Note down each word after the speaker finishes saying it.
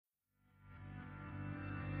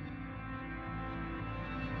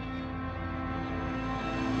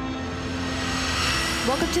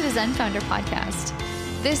Welcome to the Zen Founder podcast.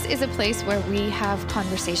 This is a place where we have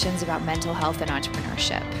conversations about mental health and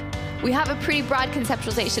entrepreneurship. We have a pretty broad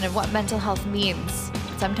conceptualization of what mental health means.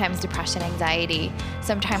 Sometimes depression, anxiety,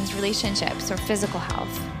 sometimes relationships or physical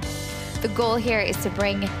health. The goal here is to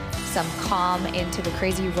bring some calm into the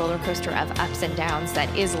crazy roller coaster of ups and downs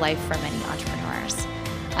that is life for many entrepreneurs.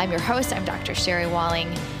 I'm your host, I'm Dr. Sherry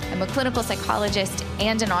Walling. I'm a clinical psychologist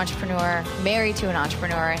and an entrepreneur, married to an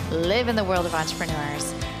entrepreneur, live in the world of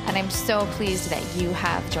entrepreneurs, and I'm so pleased that you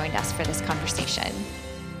have joined us for this conversation.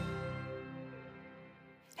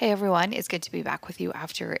 Hey everyone, it's good to be back with you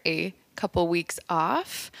after a couple weeks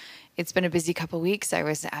off. It's been a busy couple weeks. I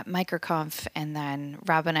was at MicroConf, and then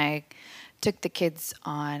Rob and I took the kids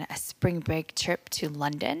on a spring break trip to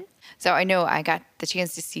London. So I know I got the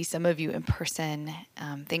chance to see some of you in person.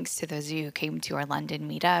 Thanks to those of you who came to our London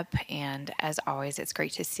meetup. And as always, it's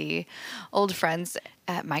great to see old friends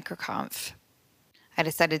at MicroConf. I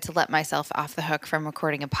decided to let myself off the hook from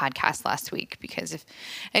recording a podcast last week because if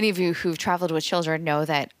any of you who've traveled with children know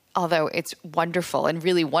that although it's wonderful and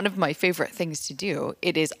really one of my favorite things to do,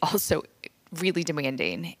 it is also really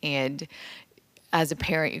demanding. And as a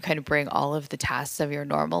parent, you kind of bring all of the tasks of your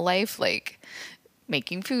normal life, like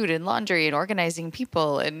making food and laundry and organizing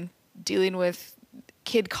people and dealing with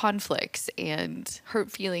kid conflicts and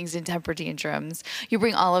hurt feelings and temper tantrums. You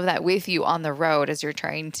bring all of that with you on the road as you're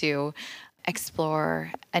trying to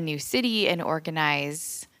explore a new city and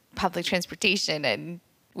organize public transportation and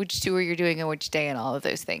which tour you're doing on which day and all of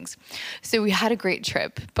those things. So we had a great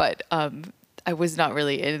trip, but I was not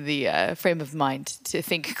really in the frame of mind to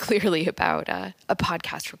think clearly about a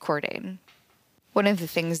podcast recording. One of the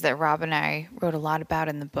things that Rob and I wrote a lot about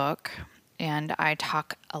in the book, and I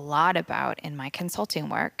talk a lot about in my consulting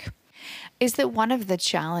work, is that one of the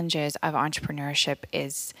challenges of entrepreneurship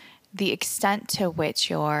is the extent to which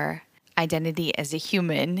your identity as a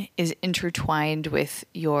human is intertwined with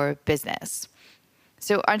your business.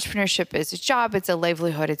 So entrepreneurship is a job, it's a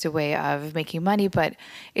livelihood, it's a way of making money, but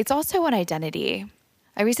it's also an identity.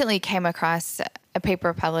 I recently came across a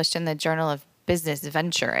paper published in the Journal of Business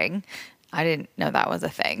Venturing. I didn't know that was a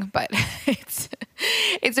thing, but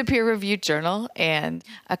it's a peer-reviewed journal, and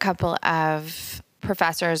a couple of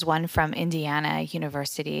professors, one from Indiana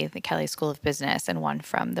University, the Kelley School of Business, and one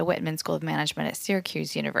from the Whitman School of Management at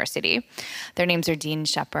Syracuse University. Their names are Dean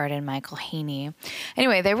Shepard and Michael Haney.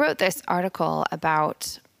 Anyway, they wrote this article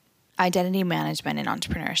about identity management and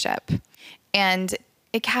entrepreneurship. And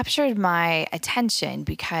it captured my attention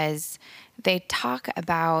because they talk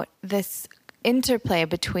about this interplay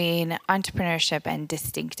between entrepreneurship and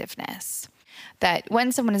distinctiveness. That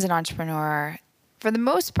when someone is an entrepreneur, for the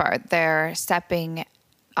most part, they're stepping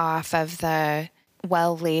off of the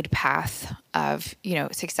well-laid path of,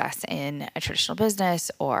 success in a traditional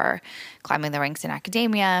business or climbing the ranks in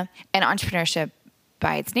academia. And entrepreneurship,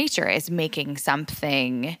 by its nature, is making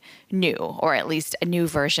something new, or at least a new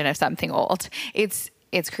version of something old. It's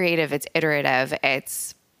creative, it's iterative,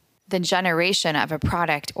 it's the generation of a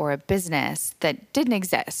product or a business that didn't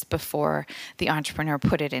exist before the entrepreneur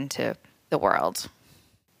put it into the world.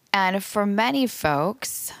 And for many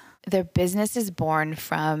folks, their business is born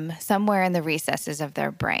from somewhere in the recesses of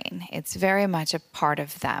their brain. It's very much a part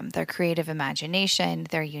of them, their creative imagination,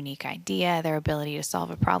 their unique idea, their ability to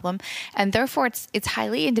solve a problem. And therefore, it's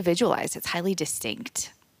highly individualized. It's highly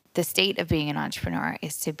distinct. The state of being an entrepreneur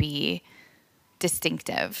is to be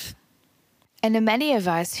distinctive. And many of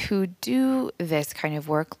us who do this kind of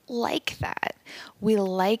work like that. We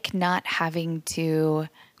like not having to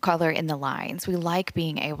color in the lines. We like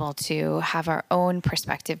being able to have our own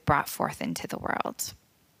perspective brought forth into the world.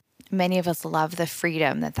 Many of us love the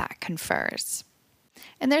freedom that confers.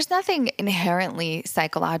 And there's nothing inherently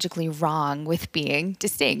psychologically wrong with being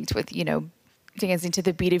distinct, with, dancing to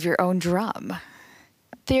the beat of your own drum.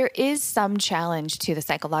 There is some challenge to the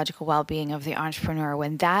psychological well-being of the entrepreneur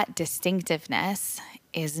when that distinctiveness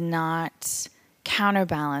is not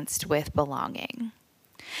counterbalanced with belonging.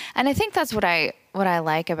 And I think that's what I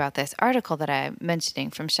like about this article that I'm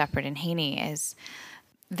mentioning from Shepard and Haney is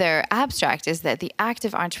their abstract is that the act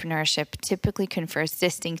of entrepreneurship typically confers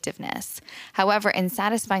distinctiveness. However, in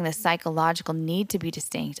satisfying the psychological need to be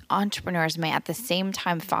distinct, entrepreneurs may at the same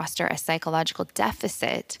time foster a psychological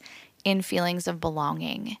deficit in feelings of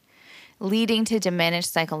belonging, leading to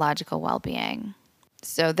diminished psychological well-being.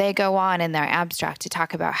 So they go on in their abstract to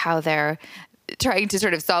talk about how they're trying to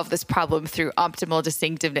sort of solve this problem through optimal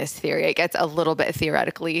distinctiveness theory. It gets a little bit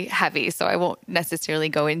theoretically heavy, so I won't necessarily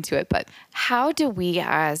go into it. But how do we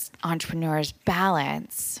as entrepreneurs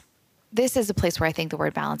balance this is a place where I think the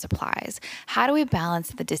word balance applies. How do we balance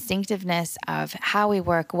the distinctiveness of how we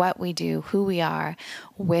work, what we do, who we are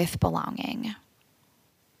with belonging?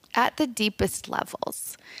 At the deepest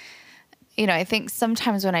levels, I think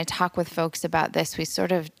sometimes when I talk with folks about this, we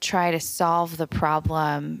sort of try to solve the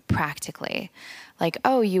problem practically. Like,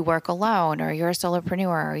 oh, you work alone, or you're a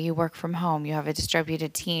solopreneur, or you work from home, you have a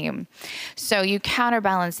distributed team. So you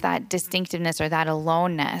counterbalance that distinctiveness or that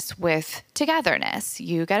aloneness with togetherness.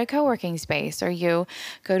 You get a co-working space, or you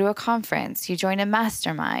go to a conference, you join a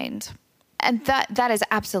mastermind. And that is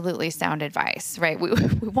absolutely sound advice, right? We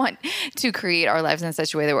want to create our lives in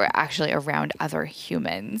such a way that we're actually around other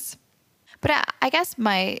humans. But I guess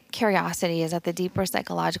my curiosity is at the deeper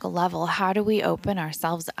psychological level, how do we open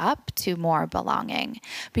ourselves up to more belonging?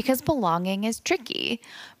 Because belonging is tricky.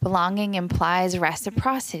 Belonging implies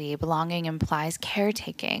reciprocity. Belonging implies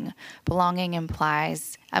caretaking. Belonging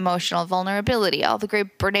implies emotional vulnerability, all the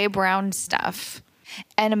great Brene Brown stuff.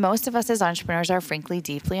 And most of us as entrepreneurs are frankly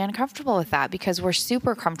deeply uncomfortable with that because we're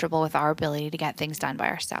super comfortable with our ability to get things done by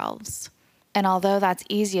ourselves. And although that's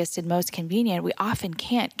easiest and most convenient, we often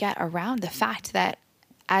can't get around the fact that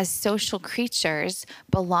as social creatures,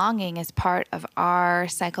 belonging is part of our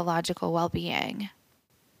psychological well-being.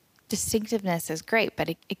 Distinctiveness is great, but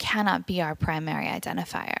it cannot be our primary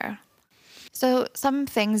identifier. So some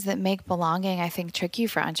things that make belonging, I think, tricky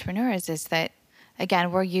for entrepreneurs is that,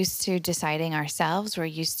 again, we're used to deciding ourselves. We're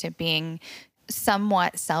used to being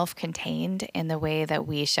somewhat self-contained in the way that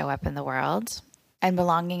we show up in the world. And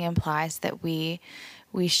belonging implies that we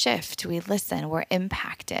shift, we listen, we're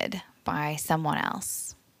impacted by someone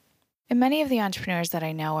else. And many of the entrepreneurs that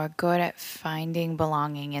I know are good at finding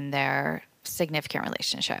belonging in their significant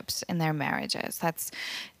relationships, in their marriages. That's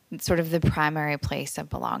sort of the primary place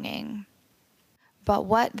of belonging. But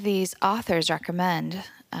what these authors recommend,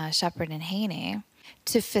 Shepard and Haney,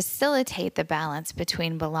 to facilitate the balance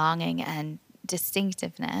between belonging and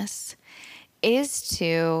distinctiveness is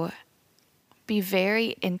to be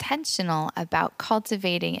very intentional about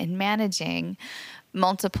cultivating and managing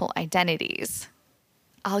multiple identities.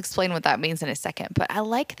 I'll explain what that means in a second, but I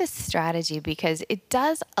like this strategy because it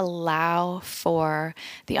does allow for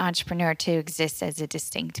the entrepreneur to exist as a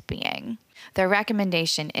distinct being. Their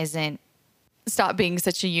recommendation isn't stop being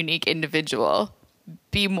such a unique individual,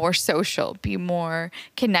 be more social, be more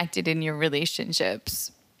connected in your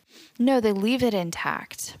relationships. No, they leave it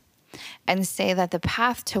intact and say that the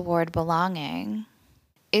path toward belonging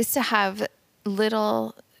is to have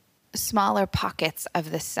little, smaller pockets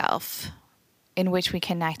of the self in which we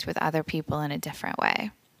connect with other people in a different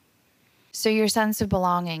way. So your sense of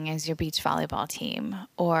belonging is your beach volleyball team,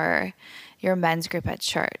 or your men's group at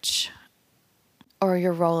church, or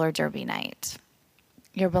your roller derby night.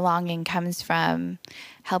 Your belonging comes from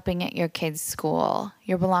helping at your kids' school.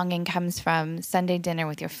 Your belonging comes from Sunday dinner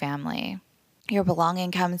with your family. Your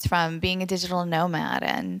belonging comes from being a digital nomad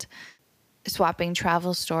and swapping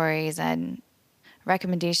travel stories and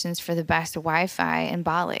recommendations for the best Wi-Fi in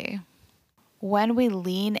Bali. When we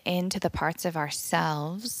lean into the parts of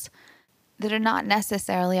ourselves that are not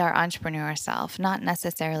necessarily our entrepreneur self, not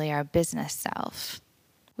necessarily our business self,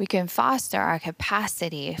 we can foster our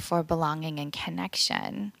capacity for belonging and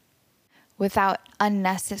connection without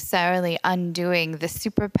unnecessarily undoing the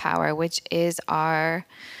superpower, which is our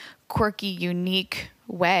quirky, unique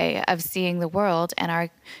way of seeing the world and our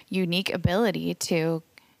unique ability to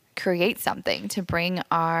create something, to bring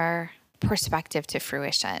our perspective to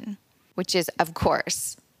fruition, which is, of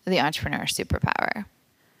course, the entrepreneur superpower.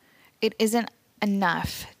 It isn't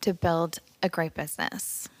enough to build a great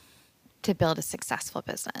business, to build a successful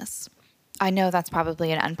business. I know that's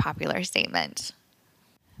probably an unpopular statement,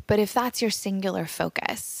 but if that's your singular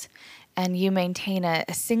focus and you maintain a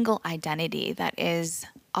single identity that is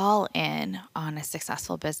all in on a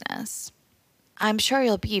successful business, I'm sure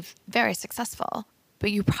you'll be very successful,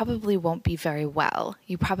 but you probably won't be very well.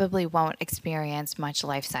 You probably won't experience much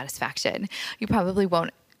life satisfaction. You probably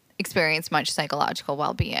won't experience much psychological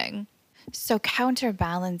well-being. So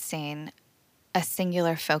counterbalancing a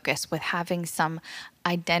singular focus with having some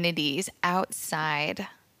identities outside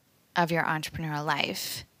of your entrepreneurial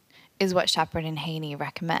life is what Shepard and Haney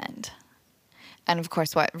recommend. And of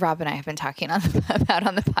course, what Rob and I have been talking about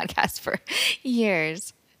on the podcast for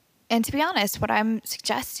years. And to be honest, what I'm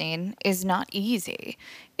suggesting is not easy.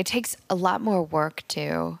 It takes a lot more work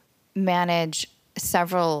to manage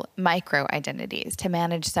several micro identities, to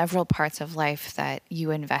manage several parts of life that you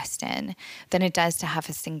invest in, than it does to have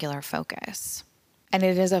a singular focus. And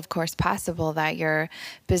it is, of course, possible that your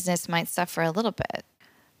business might suffer a little bit.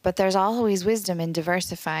 But there's always wisdom in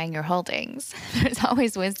diversifying your holdings. There's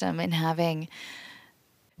always wisdom in having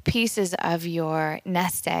pieces of your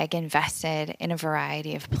nest egg invested in a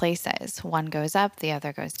variety of places. One goes up, the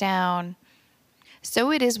other goes down.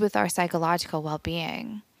 So it is with our psychological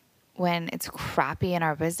well-being. When it's crappy in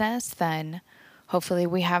our business, then hopefully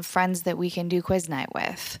we have friends that we can do quiz night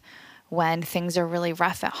with. When things are really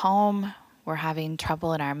rough at home, we're having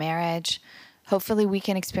trouble in our marriage, hopefully we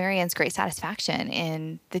can experience great satisfaction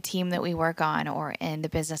in the team that we work on or in the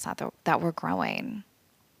business that we're growing.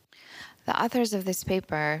 The authors of this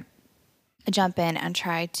paper jump in and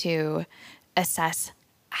try to assess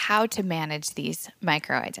how to manage these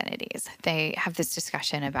micro-identities. They have this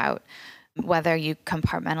discussion about whether you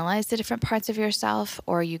compartmentalize the different parts of yourself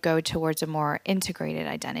or you go towards a more integrated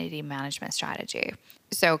identity management strategy.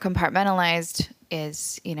 So compartmentalized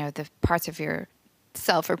is, the parts of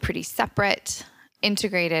yourself are pretty separate.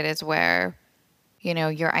 Integrated is where,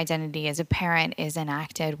 your identity as a parent is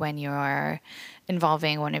enacted when you're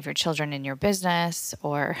involving one of your children in your business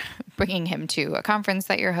or bringing him to a conference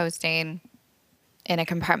that you're hosting. In a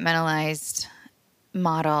compartmentalized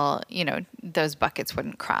model, those buckets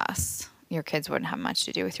wouldn't cross. Your kids wouldn't have much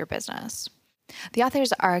to do with your business. The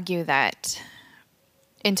authors argue that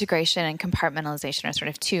integration and compartmentalization are sort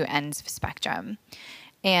of two ends of the spectrum.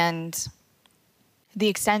 And the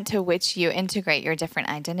extent to which you integrate your different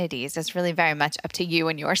identities is really very much up to you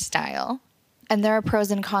and your style. And there are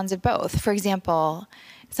pros and cons of both. For example,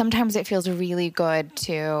 sometimes it feels really good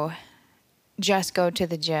to just go to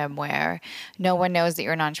the gym where no one knows that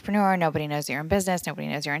you're an entrepreneur, nobody knows that you're in business, nobody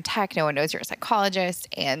knows you're in tech, no one knows you're a psychologist,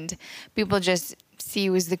 and people just see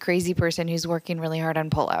you as the crazy person who's working really hard on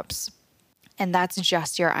pull-ups. And that's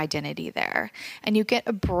just your identity there. And you get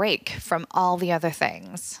a break from all the other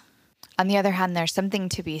things. On the other hand, there's something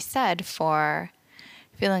to be said for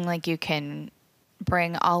feeling like you can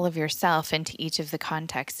bring all of yourself into each of the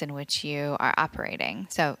contexts in which you are operating.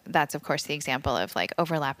 So that's, of course, the example of like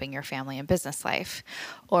overlapping your family and business life,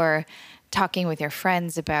 or talking with your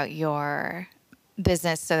friends about your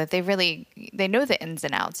business so that they know the ins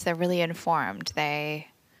and outs. They're really informed. They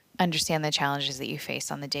understand the challenges that you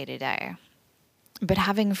face on the day-to-day. But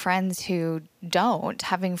having friends who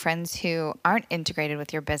aren't integrated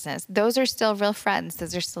with your business, those are still real friends.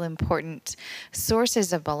 Those are still important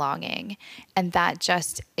sources of belonging. And that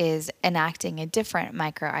just is enacting a different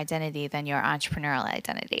micro-identity than your entrepreneurial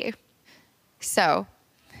identity. So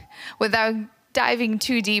without diving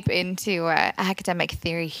too deep into academic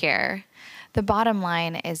theory here, the bottom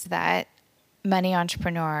line is that many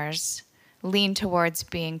entrepreneurs lean towards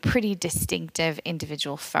being pretty distinctive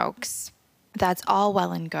individual folks. That's all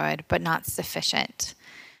well and good, but not sufficient.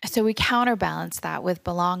 So we counterbalance that with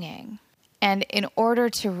belonging. And in order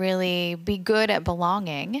to really be good at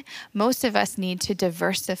belonging, most of us need to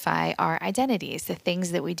diversify our identities, the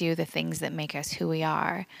things that we do, the things that make us who we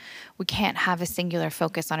are. We can't have a singular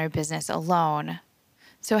focus on our business alone.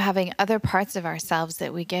 So having other parts of ourselves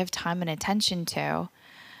that we give time and attention to,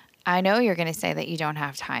 I know you're going to say that you don't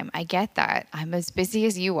have time. I get that. I'm as busy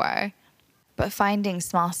as you are. But finding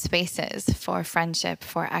small spaces for friendship,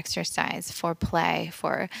 for exercise, for play,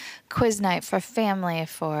 for quiz night, for family,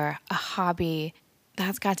 for a hobby,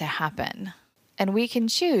 that's got to happen. And we can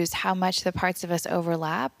choose how much the parts of us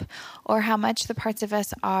overlap or how much the parts of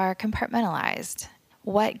us are compartmentalized.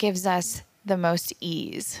 What gives us the most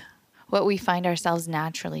ease? What we find ourselves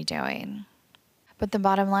naturally doing. But the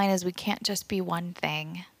bottom line is we can't just be one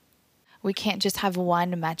thing. We can't just have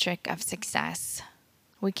one metric of success.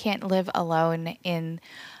 We can't live alone in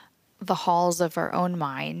the halls of our own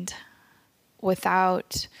mind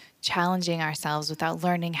without challenging ourselves, without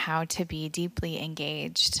learning how to be deeply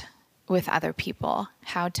engaged with other people,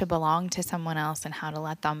 how to belong to someone else and how to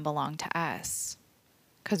let them belong to us.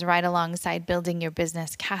 Because right alongside building your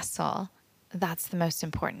business castle, that's the most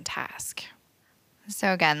important task.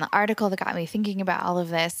 So again, the article that got me thinking about all of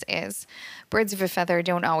this is Birds of a Feather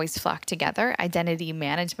Don't Always Flock Together, Identity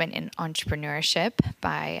Management in Entrepreneurship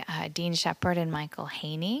by Dean Shepard and Michael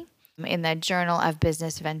Haney in the Journal of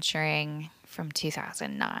Business Venturing from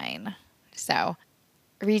 2009. So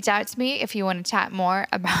reach out to me if you want to chat more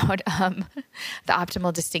about the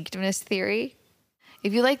optimal distinctiveness theory.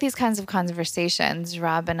 If you like these kinds of conversations,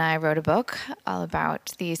 Rob and I wrote a book all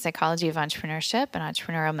about the psychology of entrepreneurship and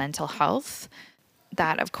entrepreneurial mental health.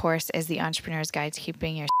 That, of course, is The Entrepreneur's Guide to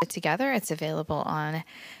Keeping Your Shit Together. It's available on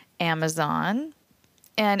Amazon.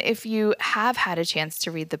 And if you have had a chance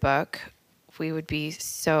to read the book, we would be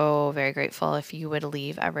so very grateful if you would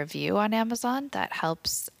leave a review on Amazon. That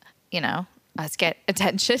helps, us get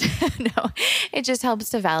attention. No, it just helps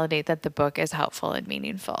to validate that the book is helpful and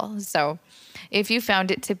meaningful. So if you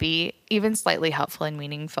found it to be even slightly helpful and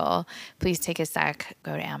meaningful, please take a sec,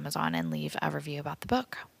 go to Amazon and leave a review about the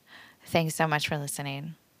book. Thanks so much for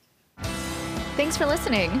listening. Thanks for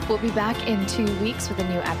listening. We'll be back in 2 weeks with a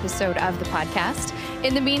new episode of the podcast.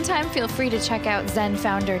 In the meantime, feel free to check out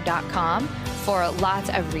zenfounder.com for lots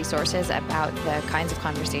of resources about the kinds of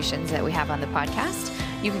conversations that we have on the podcast.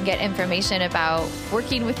 You can get information about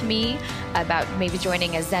working with me, about maybe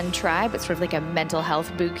joining a Zen tribe. It's sort of like a mental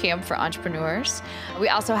health boot camp for entrepreneurs. We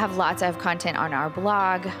also have lots of content on our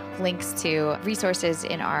blog, links to resources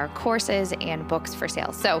in our courses and books for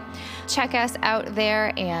sale. So check us out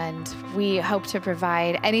there, and we hope to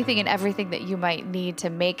provide anything and everything that you might need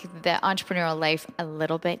to make the entrepreneurial life a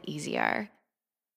little bit easier.